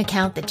checking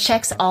account that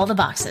checks all the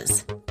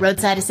boxes.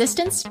 Roadside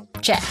assistance?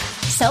 Check.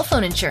 Cell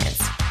phone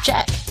insurance?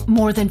 Check.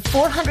 More than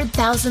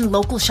 400,000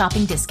 local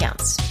shopping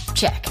discounts?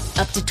 Check.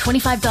 Up to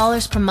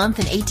 $25 per month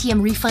in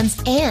ATM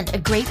refunds and a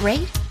great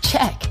rate?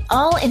 Check.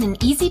 All in an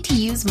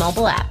easy-to-use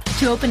mobile app.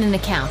 To open an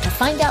account or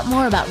find out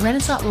more about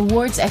Renaissance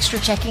Rewards Extra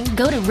Checking,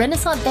 go to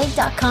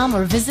renaissancebank.com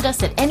or visit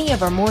us at any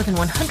of our more than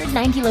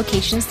 190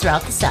 locations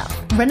throughout the South.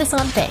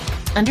 Renaissance Bank.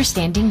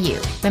 Understanding you.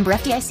 Member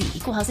FDIC.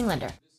 Equal housing lender.